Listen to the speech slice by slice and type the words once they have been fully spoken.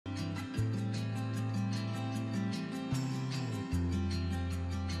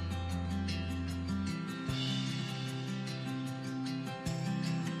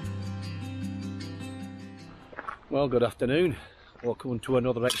Well, good afternoon. Welcome to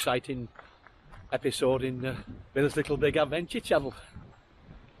another exciting episode in Bill's Little Big Adventure channel.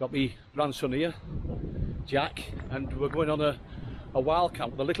 Got me grandson here, Jack, and we're going on a wild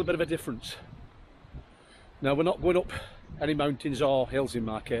camp with a little bit of a difference. Now, we're not going up any mountains or hills in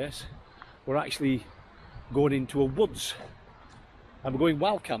my case. We're actually going into a woods, and we're going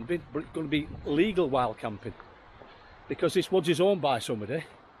wild camping, but it's going to be legal wild camping because this woods is owned by somebody.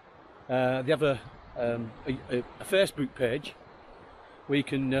 They have a Facebook page where you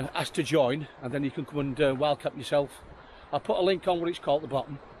can ask to join, and then you can come and wild camp yourself. I'll put a link on what it's called at the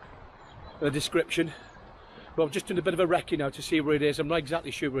bottom, in the description. But I'm just doing a bit of a recce now to see where it is. I'm not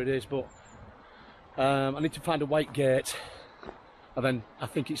exactly sure where it is, but I need to find a white gate, and then I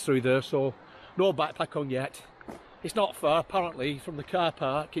think it's through there. So no backpack on yet. It's not far apparently from the car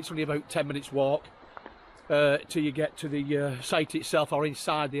park. It's only about 10 minutes walk till you get to the site itself, or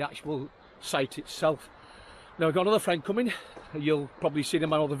inside the actual site itself. Now I've got another friend coming. You'll probably see him in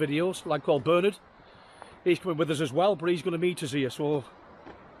my other videos, a lad called Bernard. He's coming with us as well, but he's going to meet us here. So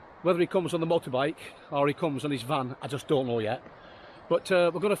whether he comes on the motorbike or he comes on his van, I just don't know yet. But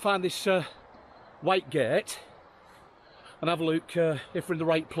we're going to find this white gate and have a look if we're in the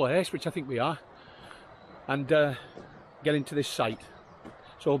right place, which I think we are, and get into this site.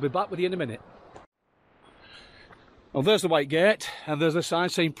 So I'll be back with you in a minute. Well, there's the white gate, and there's the sign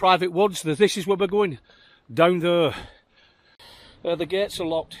saying private woods. This is where we're going, down there. The gates are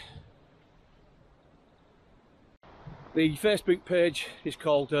locked. The Facebook page is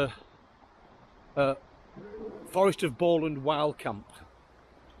called Forest of Bowland Wild Camp,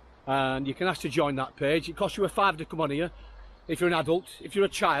 and you can ask to join that page. It costs you £5 to come on here if you're an adult. If you're a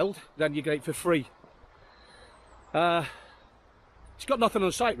child, then you get it for free. It's got nothing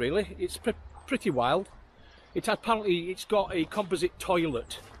on site really. It's pretty wild. Apparently it's got a composite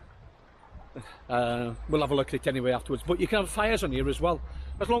toilet. We'll have a look at it anyway afterwards. But you can have fires on here as well,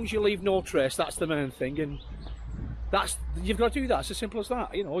 as long as you leave no trace. That's the main thing, and you've got to do that. It's as simple as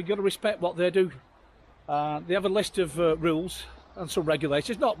that. You know, you've got to respect what they do. They have a list of rules and some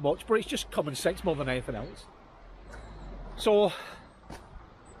regulations. Not much, but it's just common sense more than anything else. So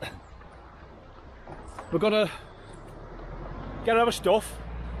we're gonna get our stuff,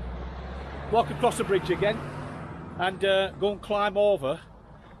 walk across the bridge again, and go and climb over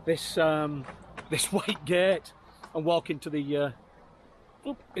this this white gate and walk into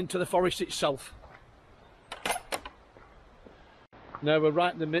the forest itself. Now we're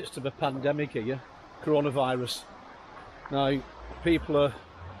right in the midst of a pandemic here, coronavirus. Now people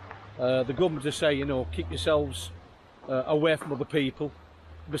are, the government are saying, you know, keep yourselves away from other people,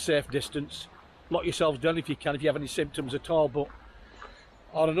 keep a safe distance, lock yourselves down if you can, if you have any symptoms at all. But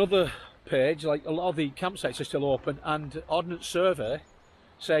on another page, like a lot of the campsites are still open, and Ordnance Survey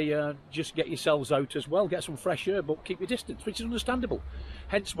say just get yourselves out as well, get some fresh air, but keep your distance, which is understandable.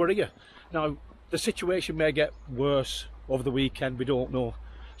 Hence we're here. Now the situation may get worse over the weekend, we don't know.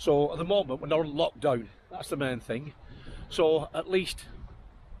 So at the moment we're not on lockdown, that's the main thing. So at least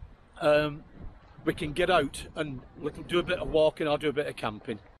we can get out and do a bit of walking or do a bit of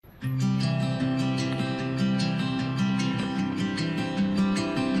camping.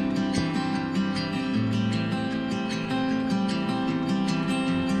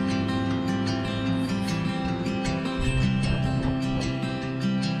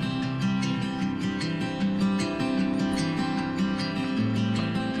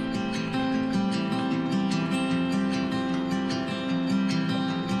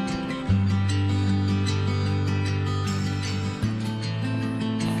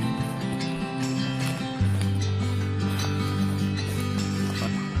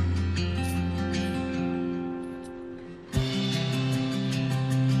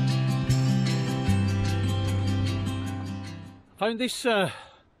 Found this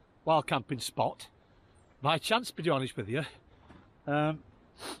wild camping spot by chance, to be honest with you. I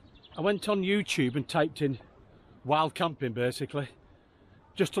went on YouTube and typed in wild camping basically,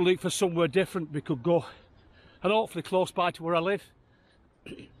 just to look for somewhere different we could go, and hopefully close by to where I live.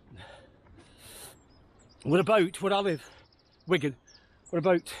 We're about where I live, Wigan. We're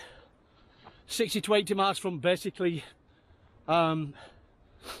about 60 to 80 miles from basically the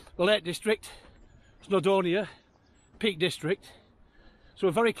Lake District, Snowdonia, Peak District, so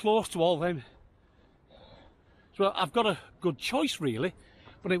we're very close to all them. So I've got a good choice really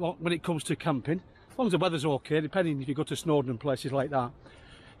when it comes to camping, as long as the weather's okay, depending if you go to Snowdon and places like that.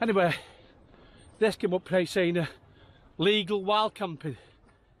 Anyway, this came up today saying legal wild camping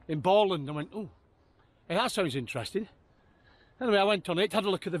in bowland. I went, oh, hey, that sounds interesting. Anyway, I went on it, had a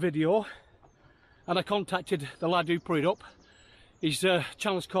look at the video, and I contacted the lad who put it up. His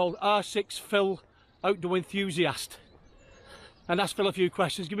channel's called R6 Phil outdoor enthusiast, and asked Phil a few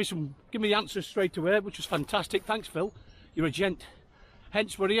questions. Give me the answers straight away, which was fantastic. Thanks, Phil. You're a gent.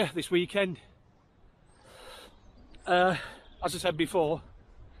 Hence we're here this weekend. As I said before,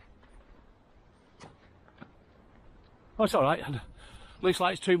 oh, it's all right. Looks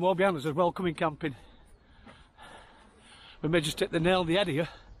like it's 2 more behind us as well coming camping. We may just hit the nail on the head here.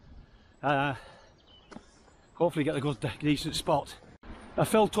 Hopefully get a good, decent spot.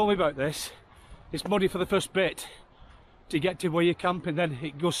 Phil told me about this. It's muddy for the first bit to get to where you're camping, then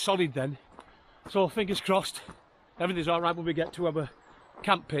it goes solid then. So fingers crossed, everything's all right when we get to our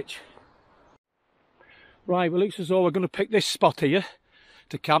camp pitch. Right, well, it looks as though we're going to pick this spot here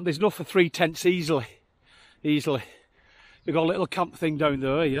to camp. There's enough for 3 tents easily. We've got a little camp thing down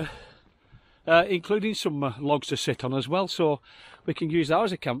there here, including some logs to sit on as well, so we can use that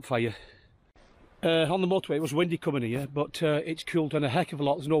as a campfire. On the motorway it was windy coming here, but it's cooled down a heck of a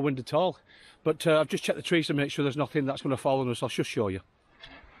lot. There's no wind at all. But I've just checked the trees to make sure there's nothing that's going to fall on us. I'll just show you.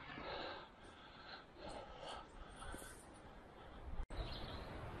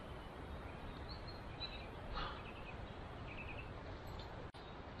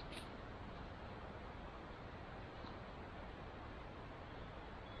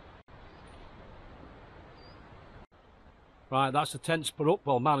 Right, that's the tents put up.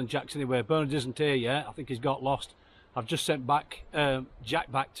 Well, man and Jack's anyway. Bernard isn't here yet. I think he's got lost. I've just sent back Jack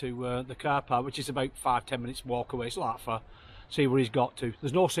back to the car park, which is about 5-10 minutes walk away. It's not that far. See where he's got to.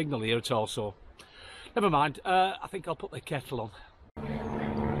 There's no signal here at all, so never mind. I think I'll put the kettle on.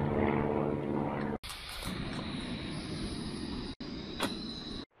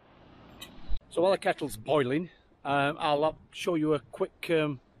 So while the kettle's boiling, I'll show you a quick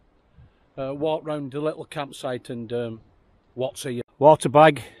walk round the little campsite and what's here. Water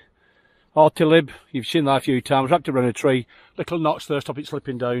bag, Hortilib, you've seen that a few times, wrapped around a tree, little knots there, stop it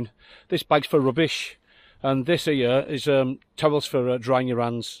slipping down. This bag's for rubbish, and this here is towels for drying your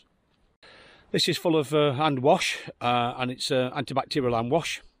hands. This is full of hand wash, and it's antibacterial hand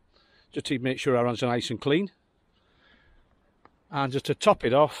wash, just to make sure our hands are nice and clean. And just to top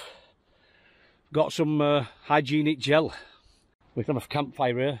it off, got some hygienic gel. We can have a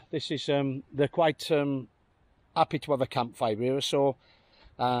campfire here. This is, they're quite happy to have a campfire here, so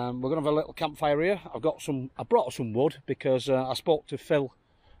we're going to have a little campfire here. I brought some wood because I spoke to Phil,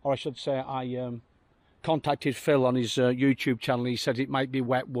 or I should say I contacted Phil on his YouTube channel. He said it might be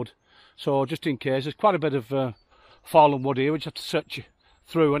wet wood, so just in case, there's quite a bit of fallen wood here. We just have to search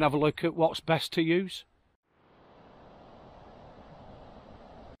through and have a look at what's best to use.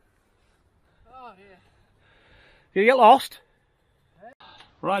 Oh, yeah. Did you get lost?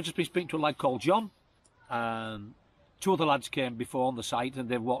 Right, I've just been speaking to a lad called John. 2 other lads came before on the site and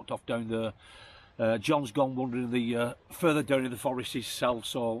they've walked off down there. John's gone wandering further down in the forest himself,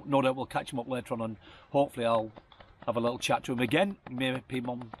 so no doubt we'll catch him up later on and hopefully I'll have a little chat to him again. I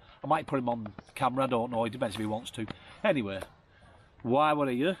might put him on camera, I don't know, it depends if he wants to. Anyway, while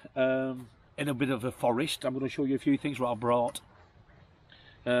we're here, in a bit of a forest, I'm going to show you a few things what I brought.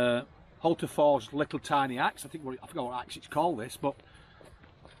 Halter Forge's little tiny axe. I forgot what axe it's called this, but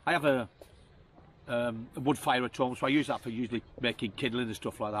I have a wood fire at home, so I use that for usually making kindling and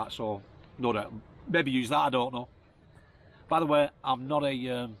stuff like that, so no doubt maybe use that, I don't know. By the way, I'm not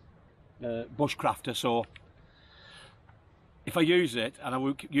a bushcrafter, so if I use it and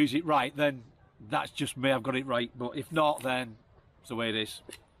I use it right, then that's just me, I've got it right, but if not, then it's the way it is.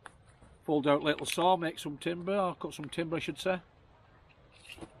 Fold out little saw, make some timber, or cut some timber I should say.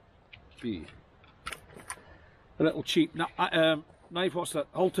 A little cheap knife, what's that?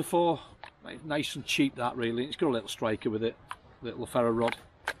 Halter 4. Nice and cheap that really. It's got a little striker with it, little ferro rod.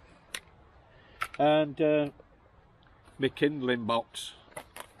 And my kindling box,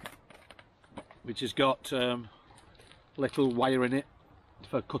 which has got little wire in it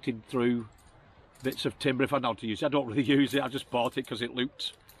for cutting through bits of timber if I know how to use it. I don't really use it, I just bought it because it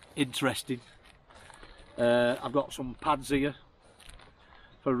looked interesting. I've got some pads here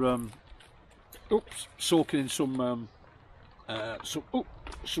for soaking in some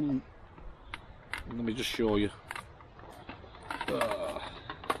let me just show you.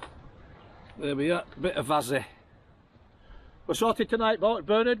 There we are, a bit of vazzy. We're sorted tonight,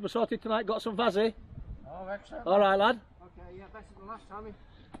 Bernard, we're sorted tonight, got some vazzy. Oh, excellent. Alright, lad. Okay, yeah, better than last time.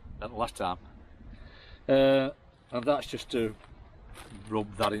 Not the last time. And that's just to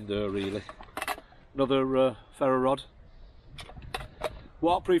rub that in there really. Another ferro rod.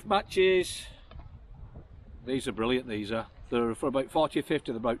 Waterproof matches. These are brilliant, these are. They're for about 40 or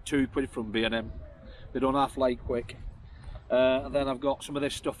 50, they're about £2 from B&M. They don't half light quick. And then I've got some of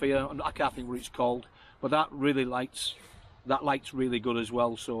this stuff here, I can't think what it's called, but that really lights, that light's really good as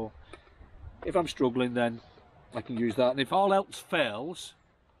well, so if I'm struggling, then I can use that. And if all else fails,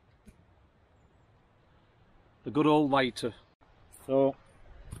 the good old lighter. So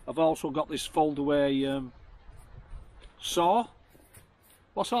I've also got this fold away saw.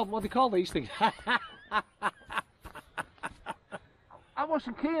 What do they call these things? I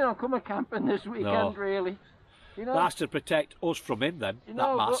wasn't keen on coming camping this weekend, really. You know, that's to protect us from him then, you that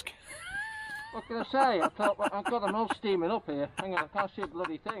know, mask. What can I say? I thought, well, I've got the mill steaming up here. Hang on, I can't see a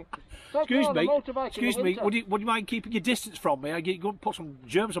bloody thing. Excuse me, would you mind keeping your distance from me? I get going to put some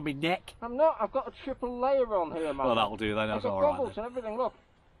germs on my neck. I'm not, I've got a triple layer on here, man. Well, that'll do then, that's alright. I've got goggles and everything, look.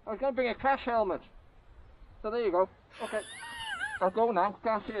 I was going to bring a crash helmet. So there you go. Okay. I'll go now,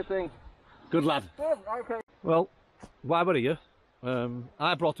 can't see a thing. Good lad. Yeah, okay. Well, while we're here,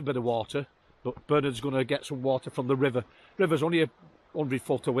 I brought a bit of water, but Bernard's going to get some water from the river. River's only 100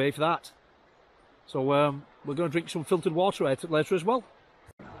 foot away for that. So we're going to drink some filtered water later as well.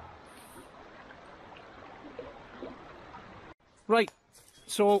 Right,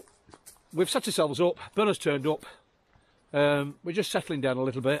 so we've set ourselves up, Bernard's turned up, we're just settling down a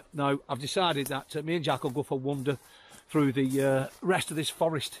little bit. Now I've decided that me and Jack will go for a wander through the rest of this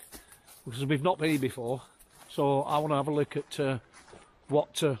forest, because we've not been here before. So I want to have a look at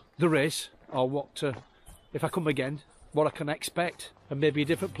what there is, or what, if I come again, what I can expect, and maybe a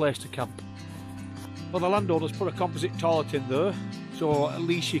different place to camp. Well, the landowner's put a composite toilet in there, so at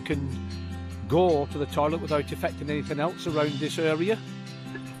least you can go to the toilet without affecting anything else around this area.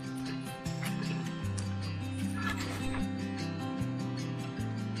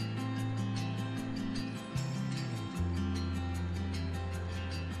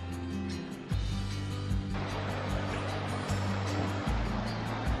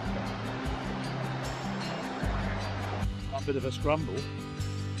 A bit of a scramble.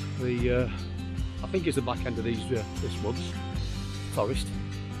 I think it's the back end of this woods forest.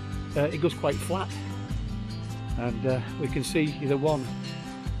 It goes quite flat, and we can see either one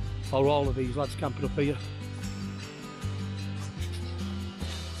or all of these lads camping up here.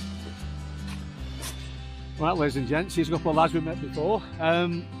 Right, ladies and gents, here's a couple of lads we met before.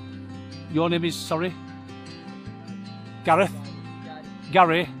 Your name is, sorry? Gareth?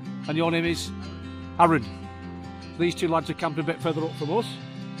 Gary, and your name is? Aaron. These two lads are camping a bit further up from us.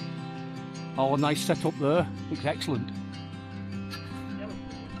 Oh, a nice setup there. Looks excellent.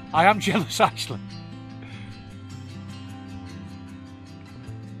 I am jealous, actually.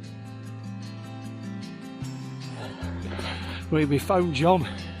 We found John.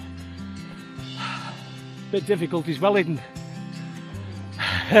 Bit difficult, he's well hidden.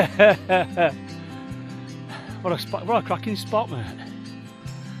 What a cracking spot, mate.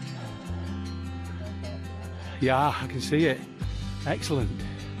 Yeah, I can see it. Excellent.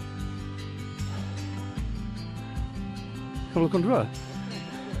 Have a look under her.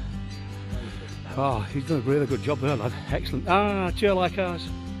 Oh, he's done a really good job there, lad. Excellent. Ah, chair like ours.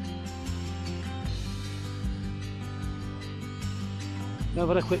 Now I've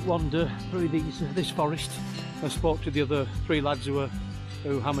had a quick wander through this forest. I spoke to the other three lads who are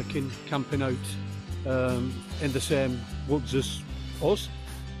hammocking, camping out in the same woods as us.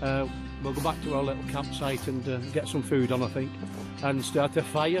 We'll go back to our little campsite and get some food on, I think, and start a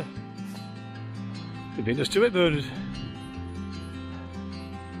fire. Could beat us to it, Bernard.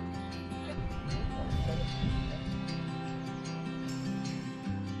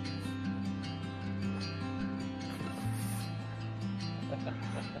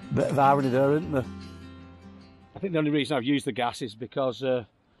 Bit of irony there, isn't there? I think the only reason I've used the gas is because I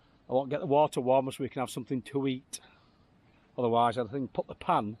won't get the water warmer so we can have something to eat. Otherwise, I think put the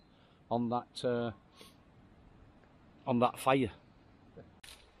pan on that fire.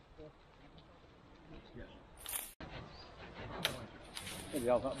 Maybe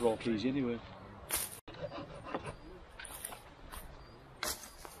that broke easy anyway.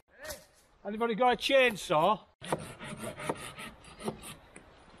 Anybody got a chainsaw?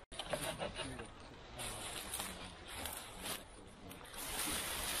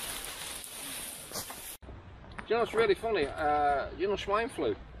 You know, it's really funny. You know, swine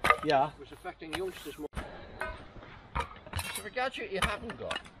flu. Yeah. It was affecting youngsters more. So, a gadget you haven't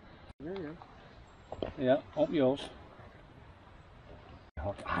got. Yeah, up yours.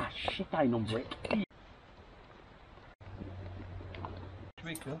 Ah, shit, I number it.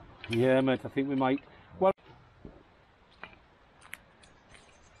 Tweaker. Yeah, mate, I think we might.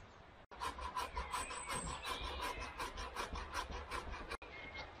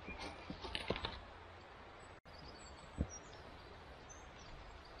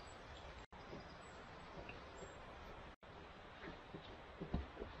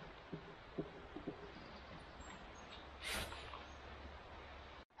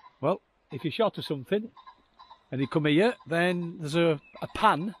 Well, if you're short of something and you come here, then there's a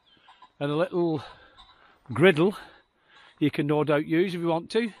pan and a little griddle you can no doubt use if you want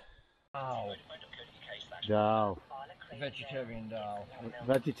to. Dal. Dal. Vegetarian dal.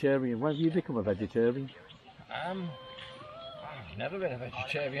 Vegetarian. When have you become a vegetarian? I've never been a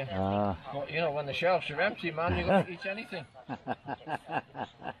vegetarian. Ah. But you know, when the shelves are empty, man, you got to eat anything.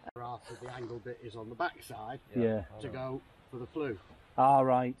 After the angle bit is on the back side, Yeah. to go for the flue. All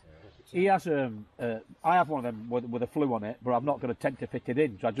right. He has I have one of them with a flue on it, but I'm not going to tend to fit it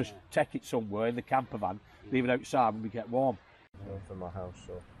in, so I just take it somewhere in the camper van, leave it outside when we get warm. For my house,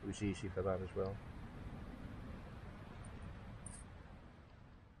 so it was easy for that as well.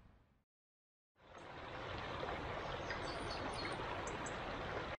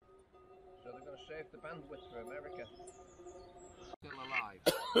 So they're going to save the bandwidth for America. Still alive.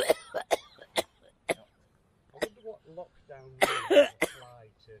 I wonder what lockdown rules apply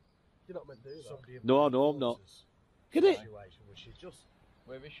to. You're not meant to do that. Somebody in No, my no, I'm not. daughter's Get it? situation where she just.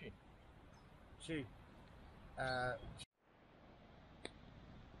 Where is she? She.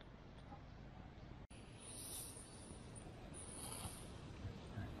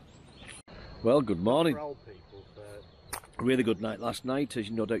 Well, good morning. For old people, for Really good night last night, as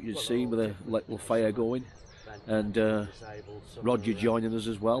you no doubt you've seen, with a little fire going. And disabled, some Roger are, joining us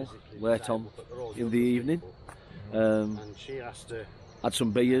as well, physically late on disabled, but they're all in young the evening. people. And she has to Had some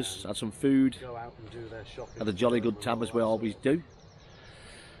beers, had some food, go out and do their shopping. had a jolly good time as we always do.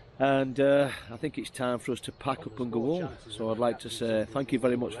 And I think it's time for us to pack up and go home. So I'd like to say thank you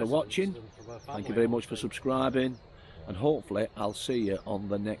very much for watching, thank you very much for subscribing, and hopefully I'll see you on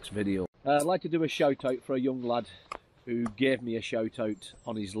the next video. I'd like to do a shout out for a young lad who gave me a shout out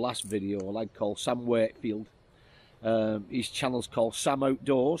on his last video, a lad called Sam Wakefield. His channel's called Sam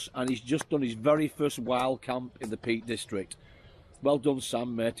Outdoors, and he's just done his very first wild camp in the Peak District. Well done,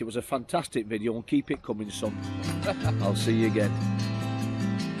 Sam, mate. It was a fantastic video, and keep it coming, son. I'll see you again.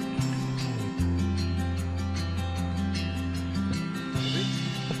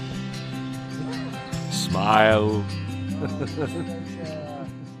 Smile.